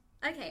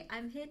Okay,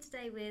 I'm here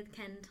today with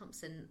Ken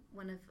Thompson,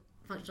 one of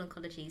Functional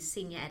Ecology's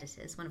senior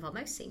editors, one of our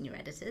most senior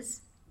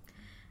editors.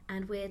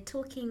 And we're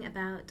talking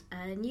about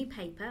a new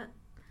paper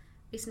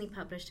recently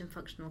published in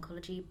Functional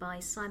Ecology by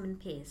Simon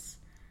Pearce.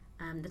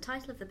 The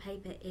title of the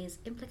paper is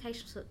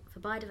Implications for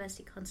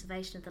Biodiversity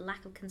Conservation of the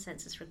Lack of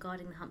Consensus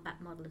Regarding the Humpback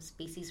Model of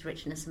Species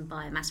Richness and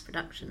Biomass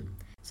Production.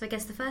 So I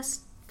guess the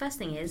first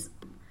thing is,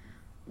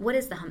 what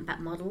is the humpback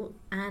model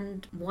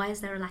and why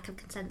is there a lack of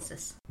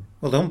consensus?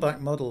 Well, the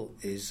humpback model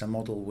is a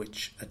model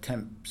which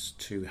attempts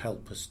to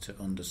help us to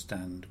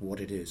understand what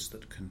it is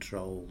that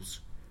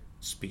controls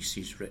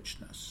species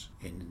richness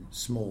in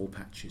small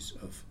patches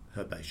of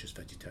herbaceous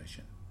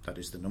vegetation. That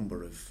is the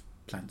number of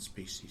plant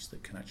species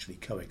that can actually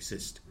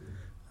coexist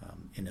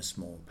in a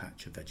small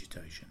patch of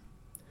vegetation,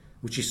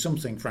 which is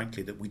something,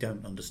 frankly, that we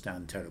don't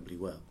understand terribly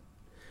well.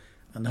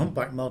 And the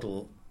humpback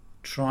model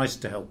tries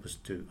to help us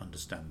to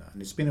understand that.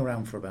 And it's been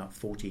around for about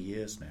 40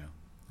 years now,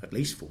 at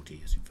least 40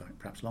 years, in fact,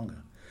 perhaps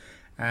longer.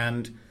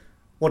 And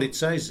what it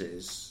says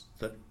is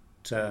that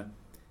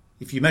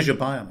if you measure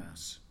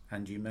biomass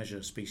and you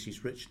measure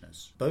species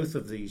richness, both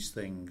of these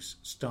things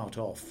start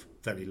off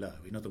very low.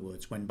 In other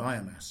words, when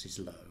biomass is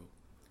low,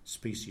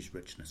 species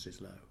richness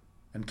is low.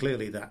 And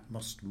clearly that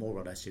must more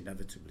or less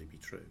inevitably be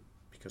true,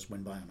 because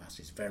when biomass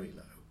is very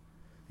low,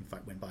 in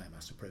fact, when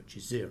biomass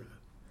approaches zero,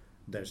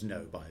 there's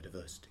no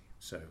biodiversity.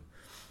 So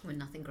when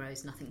nothing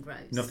grows, nothing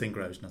grows. Nothing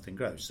grows, nothing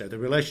grows. So the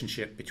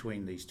relationship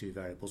between these two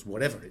variables,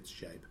 whatever its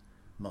shape,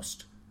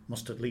 must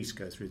at least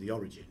go through the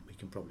origin. We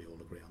can probably all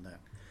agree on that.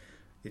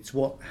 It's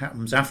what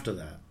happens after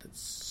that that's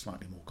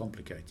slightly more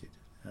complicated.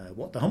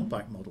 What the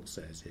humpback model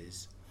says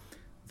is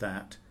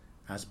that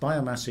as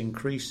biomass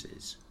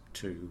increases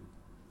to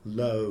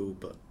low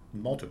but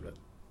moderate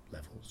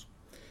levels,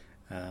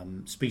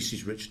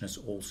 species richness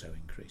also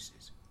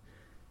increases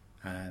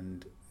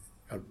and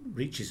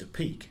reaches a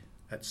peak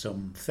at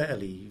some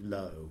fairly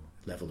low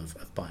level of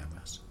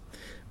biomass.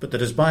 But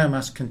that as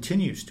biomass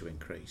continues to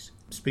increase,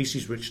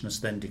 species richness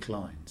then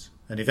declines.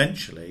 And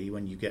eventually,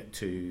 when you get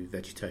to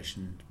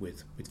vegetation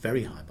with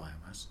very high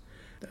biomass,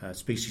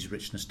 species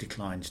richness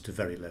declines to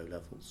very low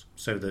levels.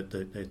 So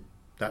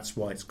that's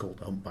why it's called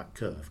the humpback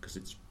curve, because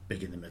it's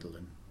big in the middle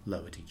and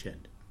low at each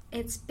end.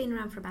 It's been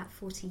around for about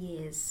 40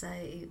 years, so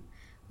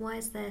why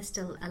is there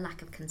still a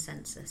lack of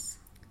consensus?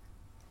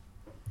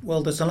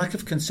 Well, there's a lack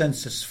of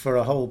consensus for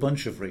a whole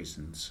bunch of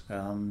reasons.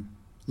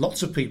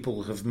 Lots of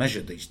people have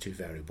measured these two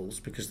variables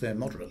because they're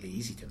moderately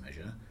easy to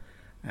measure.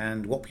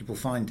 And what people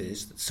find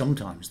is that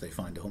sometimes they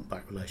find a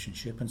humpback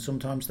relationship and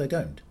sometimes they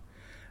don't.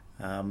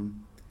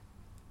 And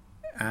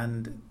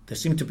there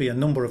seem to be a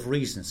number of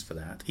reasons for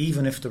that,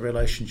 even if the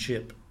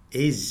relationship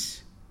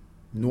is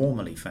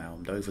normally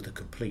found over the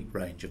complete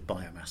range of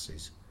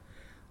biomasses.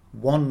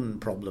 One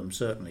problem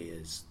certainly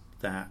is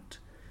that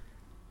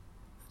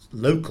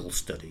local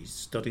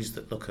studies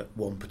that look at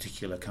one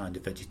particular kind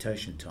of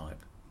vegetation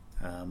type,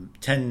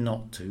 tend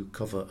not to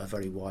cover a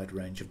very wide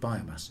range of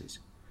biomasses,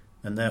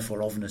 and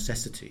therefore of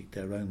necessity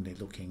they're only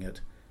looking at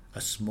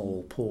a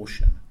small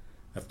portion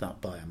of that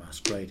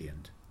biomass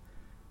gradient.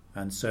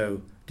 And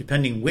so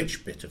depending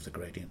which bit of the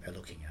gradient they're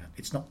looking at,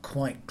 it's not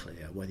quite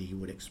clear whether you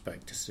would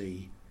expect to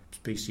see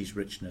species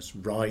richness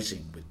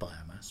rising with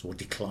biomass or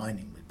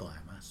declining with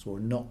biomass or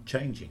not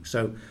changing.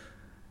 So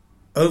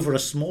over a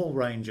small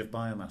range of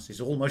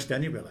biomasses, almost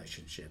any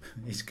relationship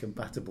is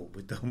compatible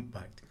with the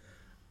humpbacked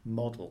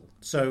model.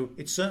 So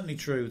it's certainly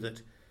true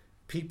that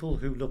people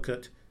who look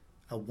at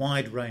a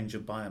wide range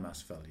of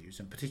biomass values,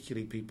 and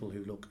particularly people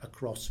who look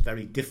across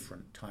very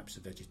different types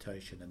of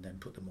vegetation and then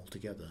put them all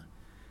together,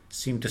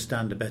 seem to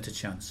stand a better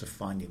chance of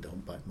finding the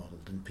humpback model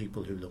than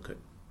people who look at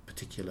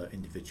particular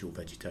individual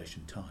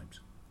vegetation types.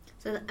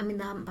 So, I mean,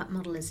 the humpback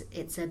model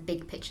it's a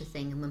big picture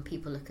thing, and when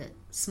people look at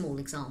small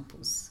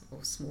examples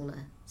or smaller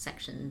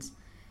sections,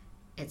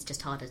 it's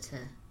just harder to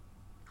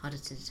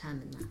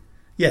determine that.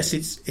 Yes,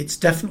 it's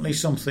definitely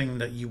something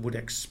that you would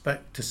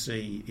expect to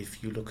see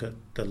if you look at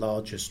the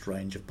largest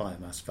range of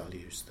biomass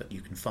values that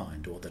you can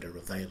find or that are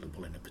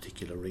available in a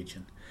particular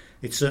region.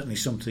 It's certainly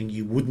something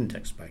you wouldn't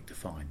expect to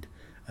find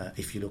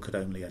if you look at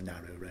only a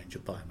narrow range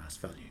of biomass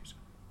values.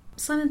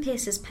 Simon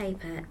Pearce's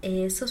paper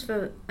is sort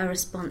of a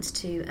response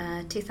to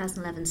a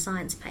 2011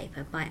 science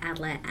paper by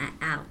Adler et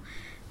al.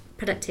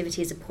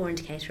 Productivity is a poor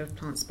indicator of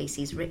plant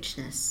species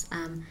richness.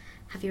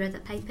 Have you read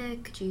that paper?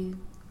 Could you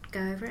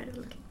go over it a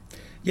little?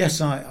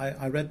 Yes,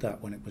 I read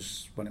that when it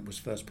was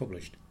first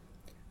published.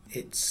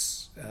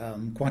 It's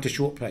quite a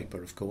short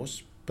paper, of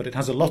course, but it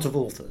has a lot of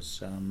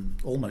authors,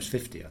 almost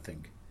 50, I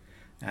think.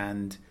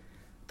 And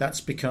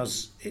that's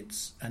because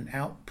it's an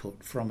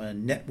output from a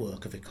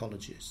network of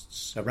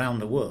ecologists around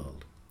the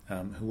world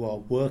who are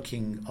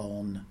working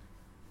on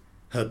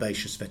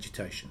herbaceous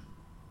vegetation,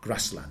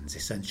 grasslands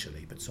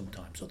essentially, but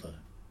sometimes other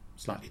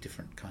slightly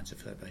different kinds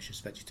of herbaceous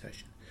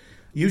vegetation,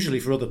 usually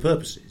for other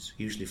purposes,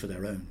 usually for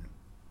their own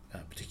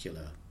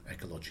particular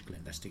ecological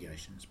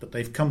investigations. But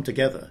they've come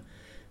together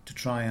to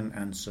try and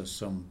answer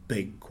some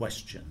big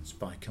questions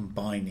by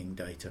combining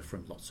data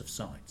from lots of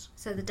sites.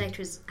 So the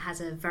data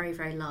has a very,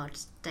 very large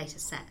data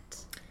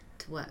set.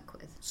 to work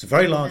with. It's a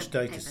very large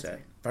paper, data set,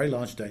 sorry. very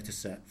large data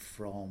set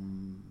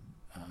from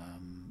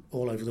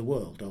all over the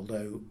world,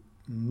 although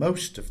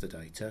most of the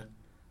data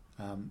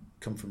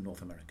come from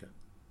North America.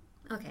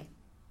 Okay.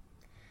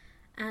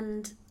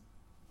 And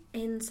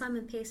in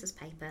Simon Pearce's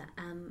paper,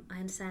 I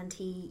understand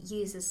he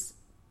uses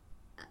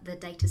the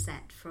data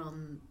set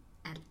from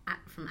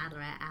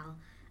Adler et al.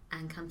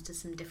 And comes to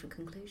some different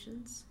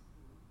conclusions?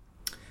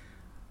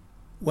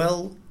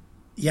 Well,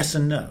 yes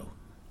and no.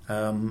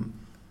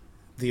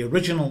 The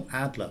original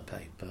Adler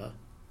paper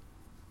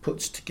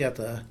puts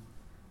together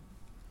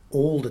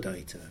all the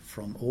data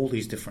from all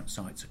these different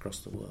sites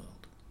across the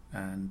world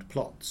and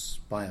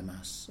plots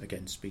biomass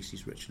against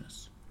species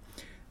richness,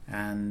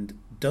 and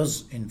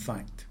does in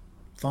fact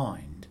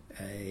find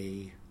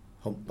a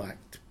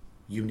humpbacked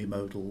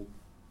unimodal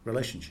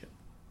relationship,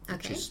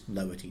 which Okay. is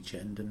low at each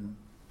end and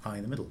high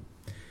in the middle.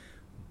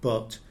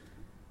 But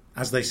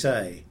as they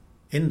say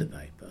in the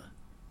paper,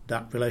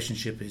 that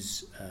relationship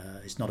is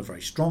not a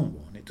very strong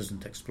one. It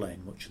doesn't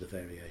explain much of the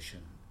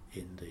variation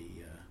in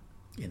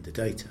the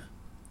data.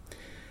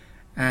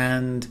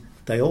 And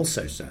they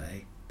also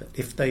say that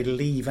if they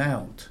leave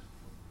out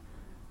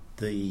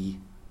the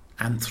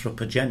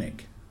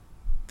anthropogenic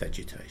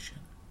vegetation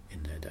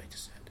in their data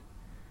set,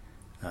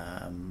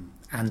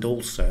 and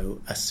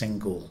also a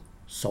single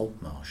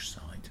salt marsh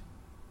site,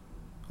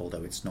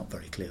 although it's not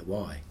very clear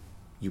why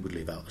you would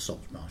leave out the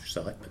salt marsh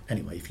site, but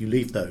anyway, if you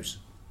leave those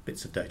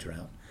bits of data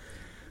out,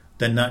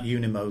 then that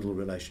unimodal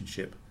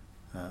relationship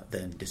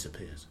then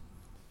disappears.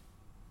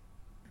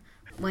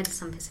 Why does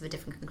Simon Pearce have a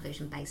different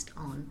conclusion based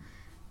on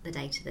the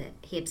data that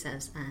he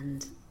observes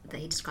and that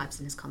he describes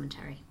in his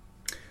commentary?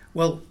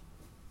 Well,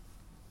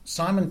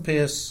 Simon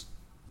Pearce,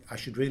 I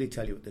should really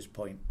tell you at this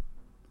point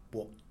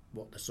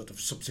what the sort of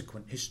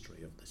subsequent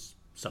history of this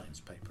science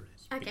paper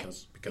is. Okay,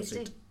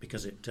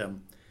 Because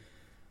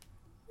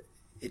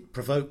it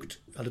provoked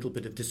a little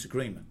bit of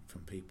disagreement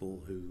from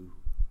people who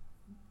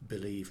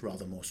believe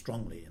rather more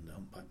strongly in the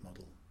humpback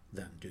model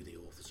than do the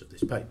authors of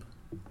this paper.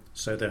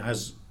 So there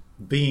has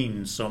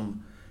been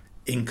some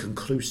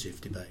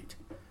inconclusive debate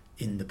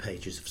in the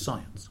pages of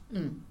science.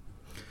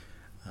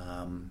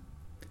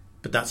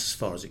 But that's as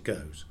far as it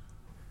goes.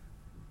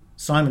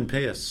 Simon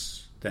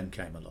Pearce then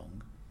came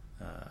along,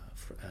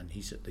 and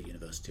he's at the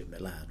University of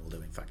Milan,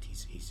 although in fact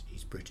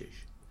he's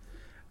British.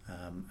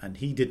 And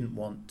he didn't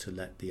want to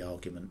let the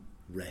argument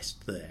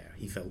rest there.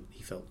 He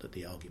felt that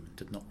the argument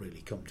had not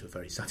really come to a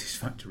very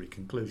satisfactory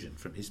conclusion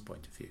from his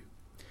point of view.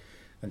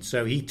 And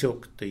so he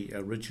took the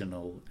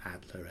original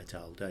Adler et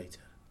al. Data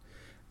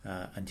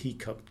and he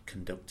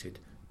conducted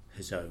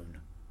his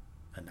own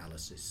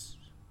analysis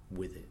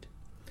with it.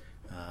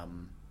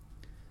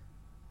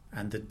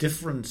 And the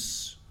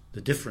difference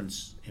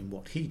in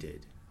what he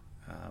did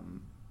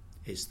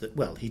is that,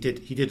 well, he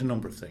did a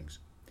number of things.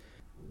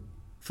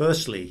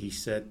 Firstly, he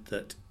said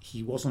that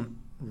he wasn't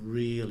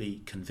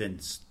really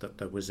convinced that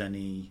there was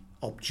any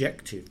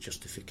objective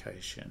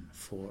justification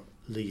for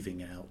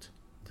leaving out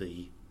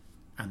the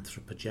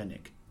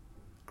anthropogenic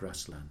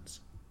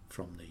grasslands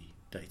from the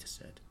data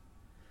set.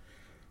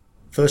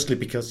 Firstly,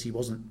 because he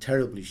wasn't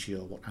terribly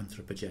sure what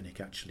anthropogenic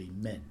actually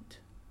meant,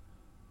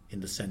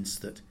 in the sense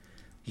that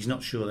he's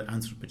not sure that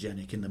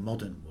anthropogenic in the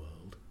modern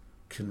world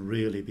can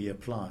really be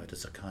applied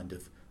as a kind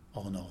of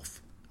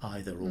on-off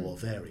either-or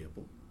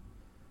variable.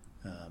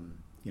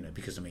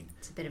 Because, I mean...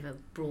 It's a bit of a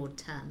broad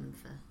term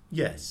for...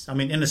 Yes. I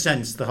mean, in a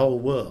sense, the whole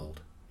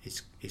world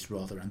is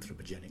rather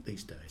anthropogenic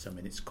these days. I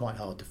mean, it's quite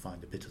hard to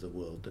find a bit of the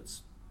world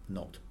that's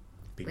not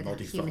been without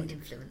modified human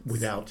influence.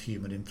 without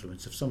human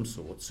influence of some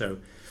sort. So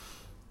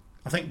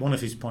I think one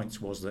of his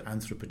points was that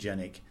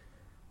anthropogenic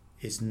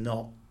is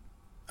not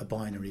a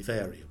binary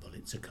variable.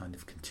 It's a kind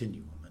of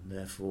continuum, and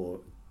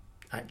therefore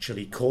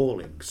actually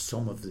calling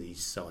some of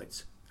these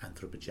sites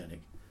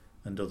anthropogenic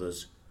and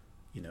others,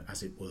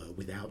 as it were,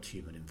 without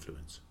human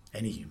influence,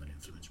 any human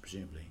influence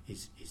presumably,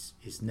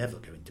 is never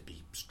going to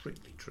be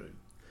strictly true.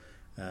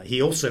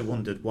 He also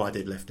wondered why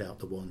they'd left out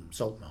the one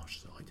salt marsh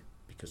site,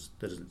 because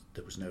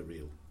there was no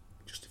real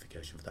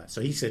justification for that.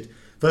 So he said,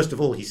 first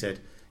of all,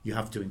 you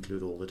have to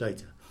include all the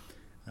data.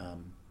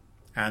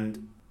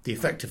 And the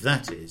effect of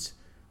that is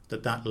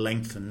that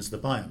lengthens the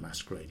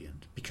biomass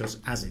gradient, because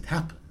as it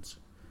happens,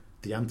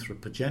 the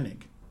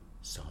anthropogenic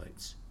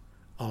sites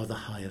are the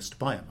highest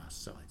biomass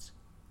sites.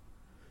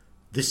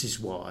 This is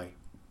why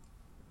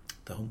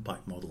the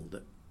humpback model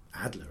that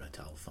Adler et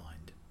al.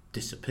 Find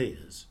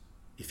disappears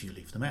if you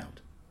leave them out.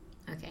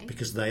 Okay.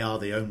 Because they are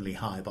the only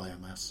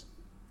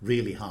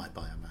really high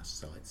biomass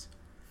sites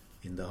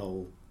in the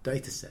whole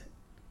data set.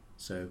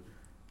 So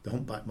the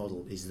humpback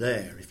model is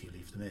there if you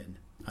leave them in,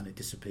 and it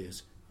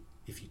disappears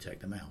if you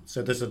take them out.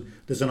 So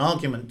there's an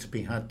argument to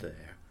be had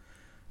there,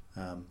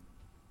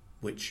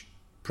 which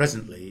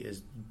presently,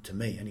 is, to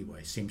me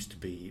anyway, seems to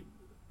be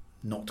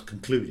not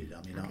concluded.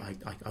 I mean, okay.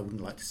 I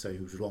wouldn't like to say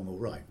who's wrong or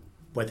right,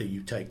 whether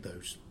you take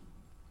those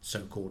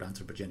so-called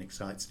anthropogenic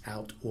sites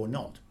out or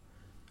not.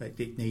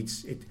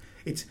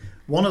 It's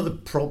one of the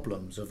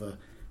problems of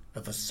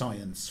a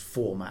science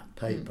format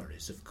paper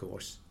is, of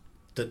course,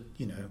 that,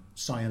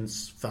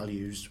 science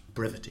values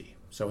brevity.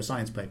 So a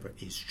science paper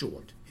is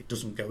short. It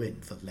doesn't go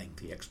in for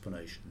lengthy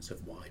explanations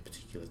of why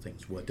particular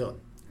things were done.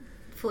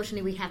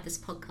 Fortunately, we have this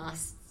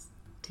podcast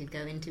to go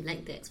into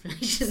lengthy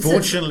explanations.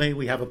 Fortunately,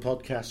 we have a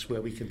podcast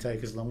where we can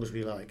take as long as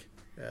we like.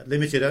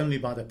 Limited only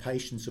by the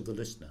patience of the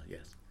listener,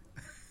 yes.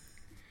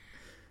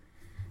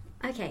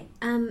 Okay,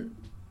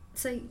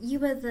 so you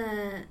were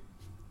the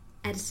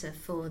editor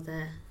for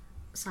the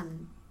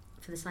Simon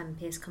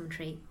Pearce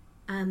commentary.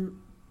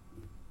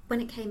 When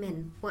it came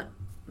in,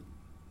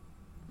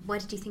 why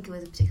did you think it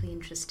was a particularly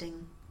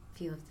interesting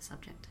view of the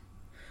subject?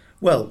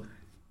 Well,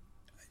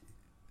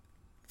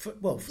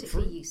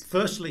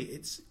 firstly,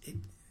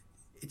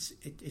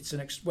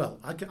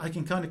 I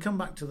can kind of come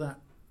back to that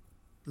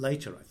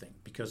later, I think,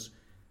 because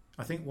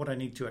I think what I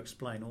need to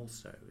explain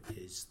also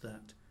is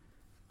that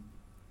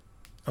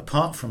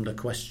apart from the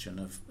question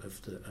of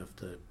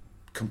the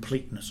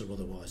completeness or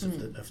otherwise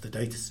of the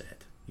data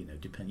set, you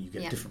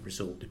get different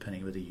result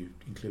depending whether you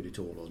include it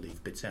all or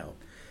leave bits out.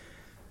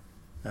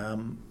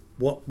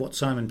 What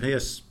Simon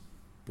Pearce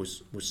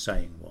was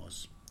saying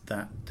was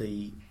that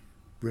the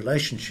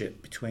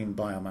relationship between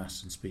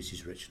biomass and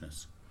species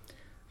richness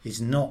is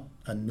not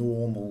a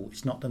normal.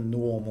 It's not the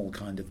normal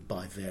kind of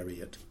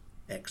bivariate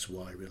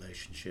XY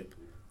relationship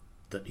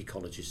that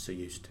ecologists are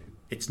used to.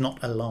 It's not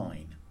a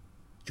line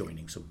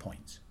joining some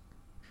points.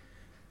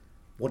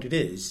 What it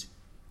is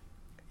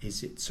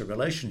it's a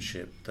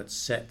relationship that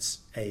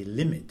sets a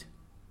limit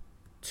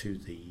to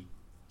the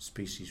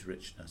species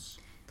richness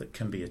that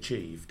can be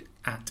achieved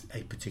at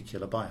a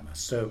particular biomass.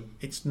 So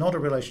it's not a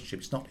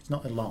relationship. It's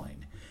not a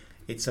line.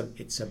 It's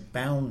a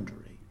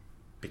boundary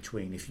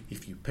between.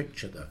 If you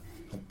picture the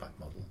humpback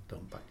model, the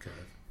humpback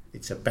curve,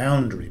 it's a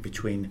boundary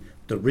between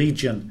the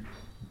region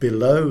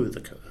below the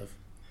curve,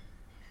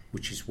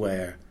 which is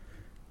where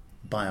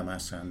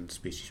biomass and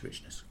species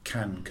richness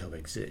can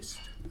coexist,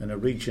 and a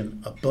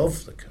region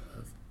above the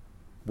curve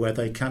where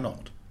they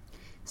cannot.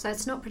 So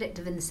it's not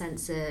predictive in the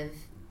sense of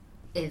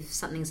if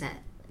something's at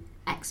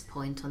X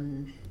point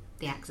on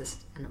the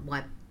axis and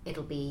Y,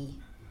 it'll be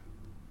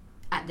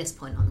at this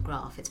point on the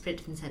graph. It's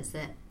predictive in the sense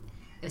that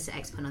if it's at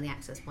X point on the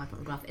axis, Y point on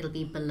the graph, it'll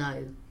be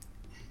below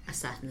a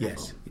certain level.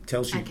 Yes, it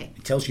tells you. Okay.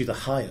 It tells you the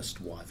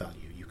highest Y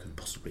value you can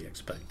possibly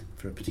expect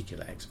for a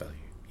particular X value.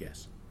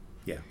 Yes,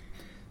 yeah.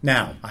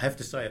 Now I have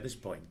to say at this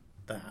point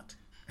that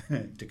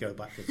to go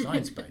back to the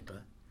science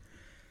paper,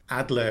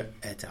 Adler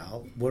et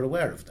al. Were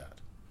aware of that.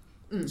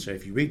 So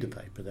if you read the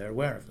paper, they're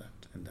aware of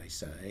that, and they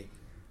say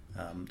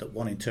that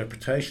one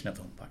interpretation of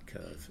the humpback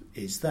curve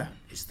is that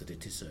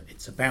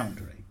it's a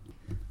boundary.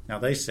 Now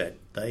they said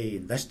they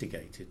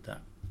investigated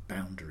that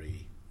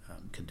boundary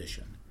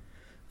condition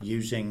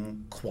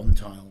using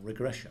quantile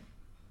regression.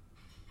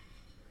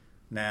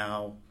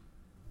 Now,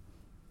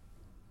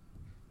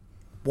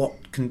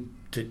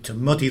 to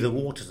muddy the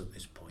waters at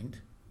this point,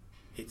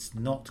 it's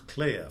not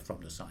clear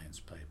from the science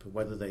paper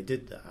whether they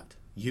did that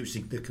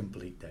using the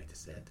complete data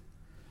set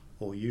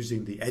or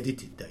using the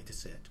edited data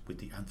set with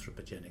the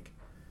anthropogenic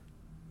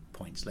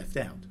points left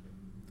out.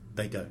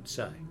 They don't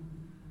say.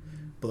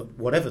 But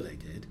whatever they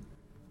did,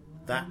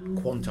 that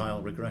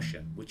quantile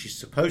regression, which is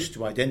supposed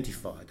to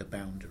identify the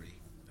boundary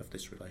of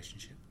this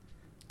relationship,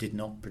 did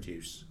not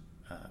produce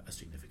a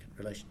significant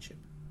relationship.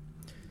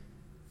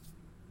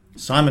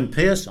 Simon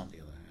Pearce, on the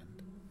other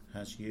hand,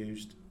 has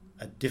used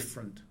a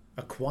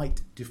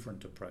quite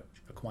different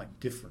approach, a quite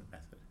different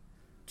method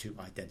to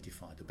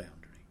identify the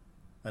boundary,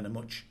 and a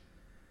much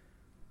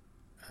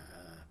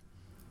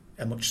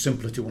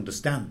simpler to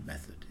understand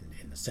method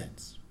in a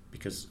sense,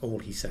 because all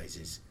he says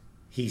is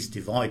he's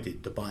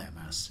divided the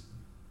biomass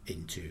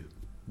into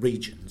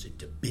regions,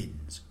 into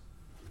bins,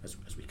 as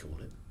we call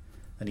it,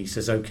 and he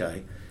says,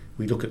 okay,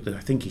 we look at I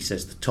think he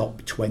says the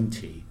top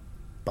 20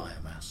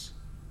 biomass,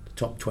 the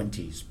top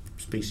 20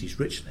 species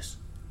richness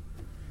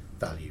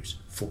values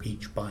for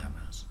each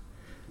biomass.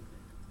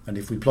 And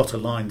if we plot a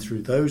line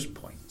through those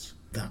points,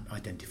 that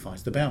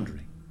identifies the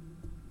boundary.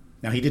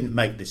 Now, he didn't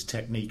make this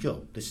technique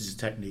up. This is a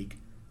technique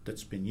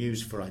that's been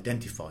used for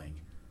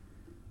identifying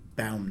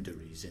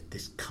boundaries in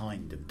this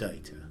kind of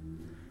data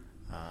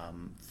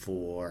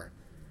for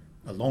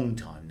a long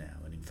time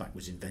now, and in fact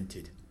was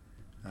invented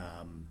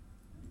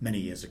many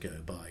years ago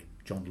by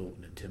John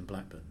Lawton and Tim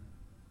Blackburn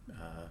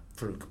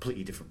for a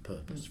completely different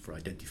purpose, for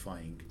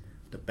identifying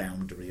the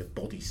boundary of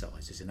body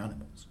sizes in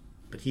animals.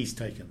 But he's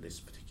taken this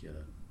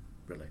particular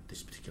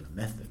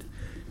method,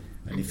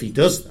 and if he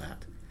does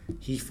that,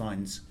 he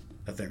finds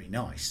a very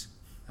nice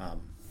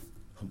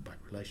humpback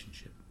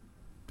relationship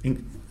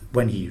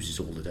when he uses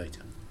all the data.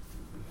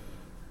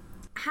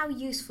 How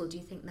useful do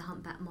you think the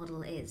humpback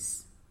model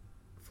is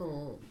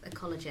for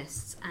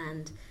ecologists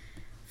and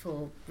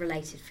for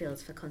related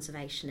fields, for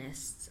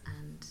conservationists?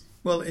 And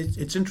well,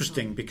 it's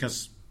interesting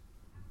because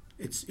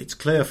it's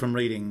clear from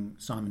reading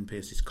Simon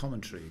Pearce's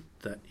commentary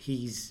that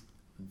he's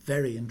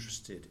very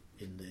interested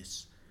in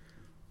this,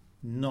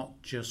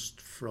 not just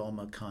from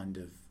a kind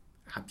of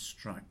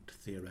abstract,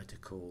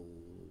 theoretical,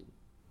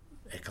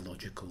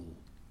 ecological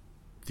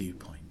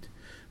viewpoint,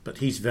 But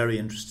he's very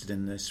interested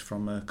in this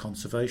from a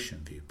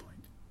conservation viewpoint.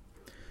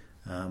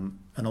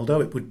 And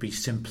although it would be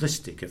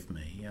simplistic of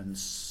me, and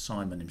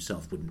Simon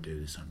himself wouldn't do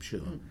this, I'm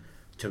sure,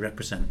 to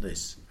represent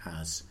this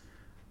as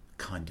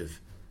kind of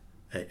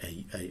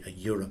a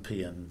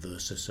European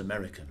versus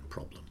American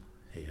problem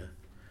here,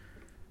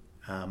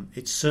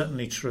 it's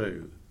certainly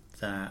true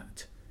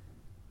that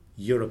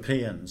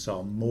Europeans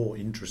are more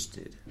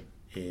interested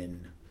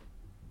in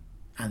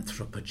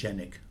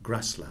anthropogenic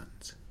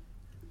grasslands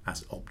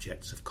as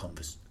objects of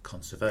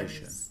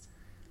conservation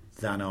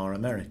than are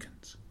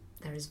Americans.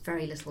 There is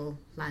very little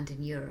land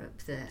in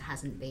Europe that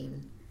hasn't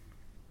been,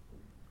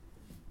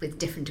 with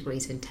different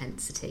degrees of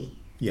intensity,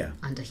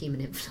 under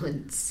human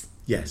influence.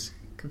 Yes.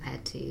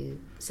 Compared to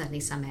certainly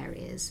some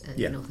areas of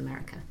North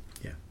America.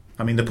 Yeah.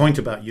 I mean, the point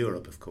about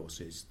Europe, of course,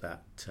 is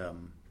that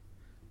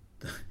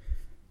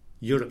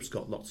Europe's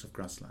got lots of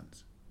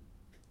grasslands,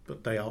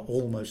 but they are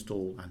almost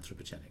all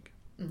anthropogenic.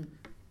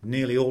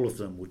 Nearly all of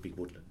them would be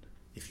woodland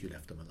if you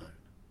left them alone.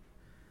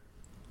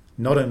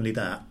 Not only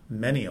that,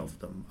 many of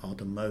them are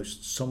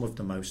some of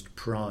the most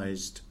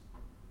prized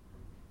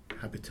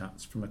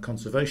habitats from a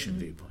conservation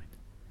viewpoint.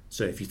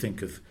 So if you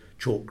think of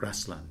chalk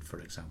grassland, for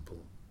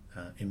example,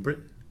 in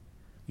Britain,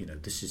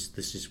 this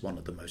is one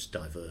of the most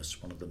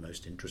diverse, one of the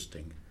most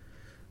interesting,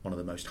 one of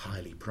the most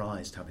highly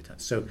prized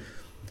habitats. So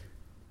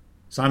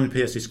Simon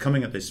Pearce is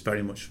coming at this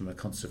very much from a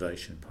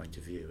conservation point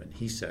of view, and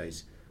he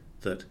says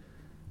that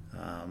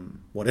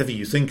whatever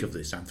you think of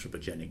this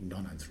anthropogenic,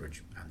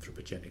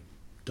 non-anthropogenic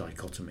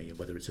dichotomy,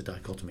 whether it's a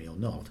dichotomy or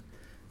not,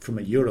 from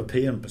a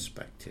European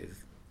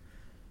perspective,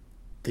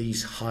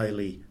 these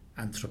highly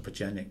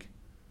anthropogenic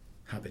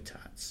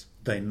habitats,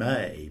 they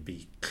may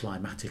be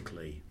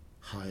climatically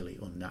highly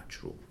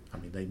unnatural. I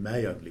mean, they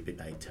may only be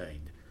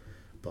maintained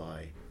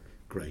by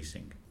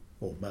grazing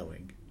or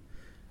mowing,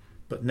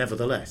 but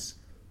nevertheless,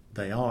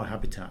 they are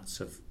habitats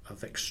of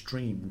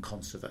extreme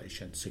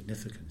conservation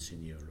significance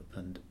in Europe,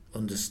 and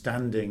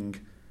understanding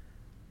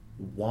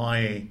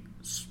why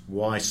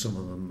some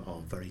of them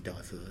are very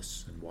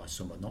diverse and why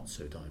some are not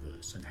so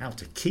diverse and how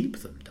to keep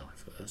them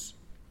diverse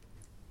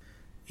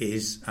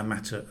is a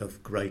matter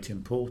of great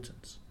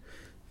importance.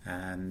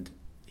 And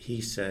he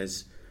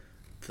says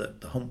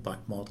that the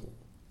humpback model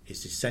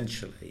is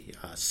essentially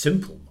a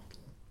simple model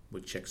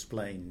which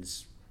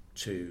explains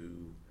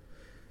to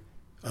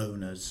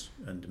owners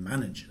and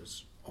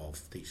managers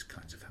of these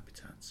kinds of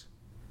habitats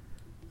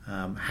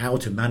how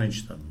to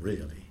manage them,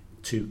 really,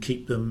 to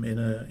keep them in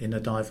a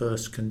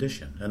diverse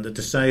condition. And that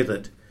to say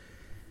that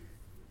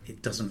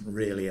it doesn't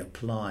really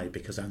apply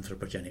because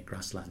anthropogenic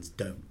grasslands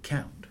don't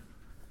count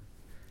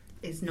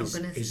is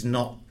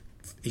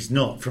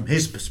not from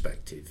his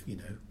perspective,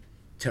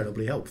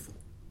 terribly helpful.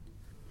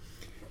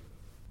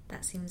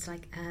 That seems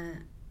like a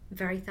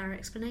very thorough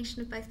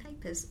explanation of both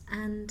papers.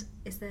 And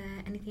is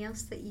there anything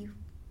else that you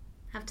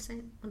want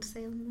to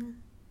say on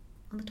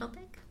the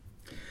topic?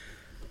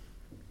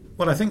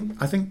 Well, I think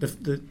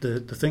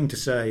the thing to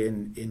say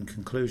in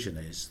conclusion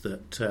is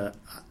that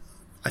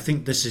I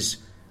think this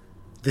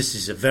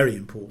is a very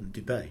important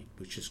debate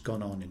which has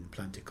gone on in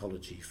plant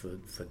ecology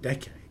for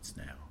decades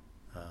now,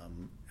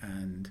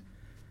 and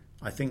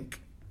I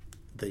think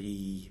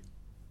the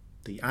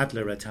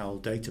Adler et al.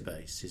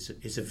 Database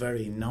is a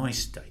very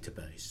nice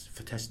database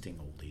for testing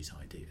all these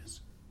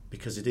ideas,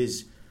 because it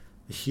is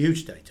a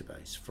huge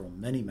database from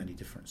many, many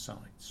different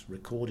sites,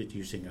 recorded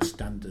using a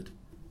standard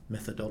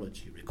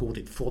methodology,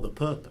 recorded for the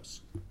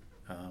purpose,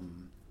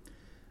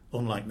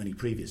 unlike many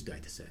previous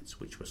data sets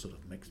which were sort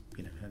of mixed,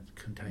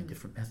 contained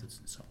different methods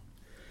and so on.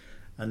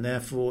 And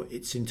therefore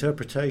its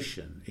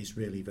interpretation is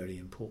really very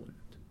important.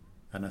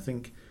 And I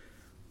think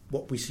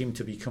what we seem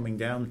to be coming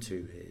down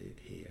to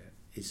here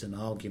is an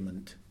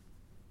argument,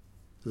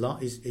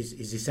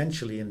 is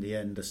essentially in the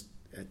end,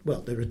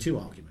 there are two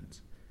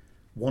arguments.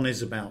 One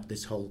is about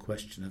this whole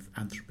question of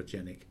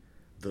anthropogenic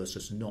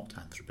versus not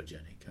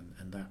anthropogenic,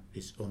 and that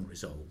is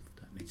unresolved.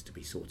 That needs to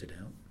be sorted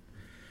out.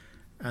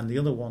 And the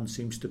other one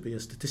seems to be a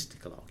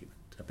statistical argument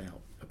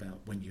about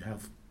when you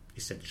have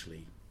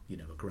essentially, a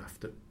graph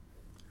that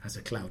has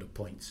a cloud of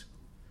points,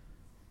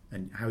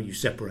 and how you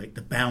separate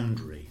the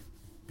boundary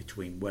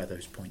between where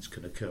those points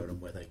can occur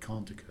and where they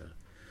can't occur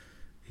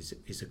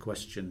is a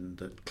question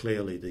that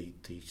clearly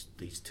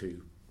these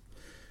two,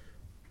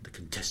 the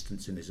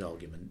contestants in this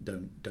argument,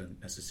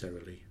 don't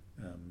necessarily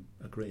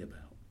agree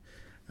about.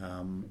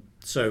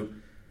 So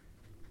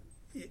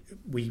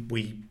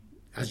we,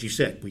 as you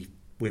said,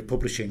 we're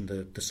publishing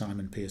the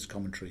Simon Pearce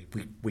commentary.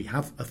 We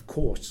have, of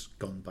course,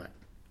 gone back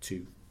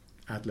to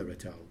Adler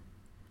et al.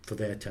 For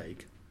their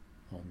take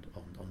on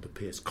the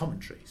Pearce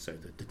commentary, so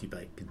that the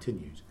debate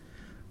continues.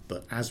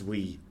 But as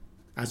we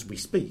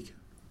speak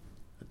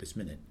at this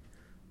minute,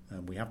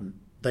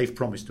 they've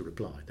promised a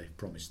reply. They've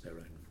promised their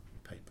own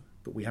paper,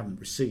 but we haven't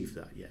received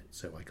that yet.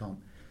 So I can't.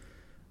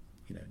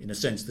 In a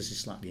sense, this is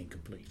slightly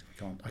incomplete.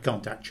 I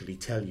can't actually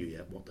tell you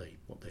yet what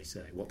they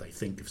say, what they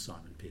think of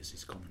Simon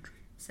Pearce's commentary.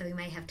 So we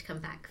may have to come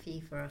back for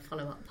you for a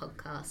follow-up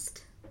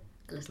podcast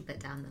a little bit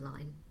down the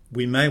line.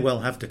 We may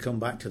well have to come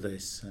back to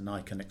this, and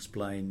I can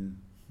explain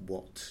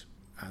what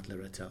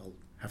Adler et al.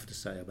 Have to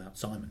say about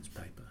Simon's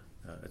paper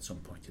at some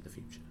point in the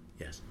future.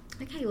 Yes.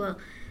 Okay, well,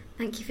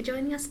 thank you for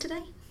joining us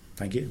today.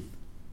 Thank you.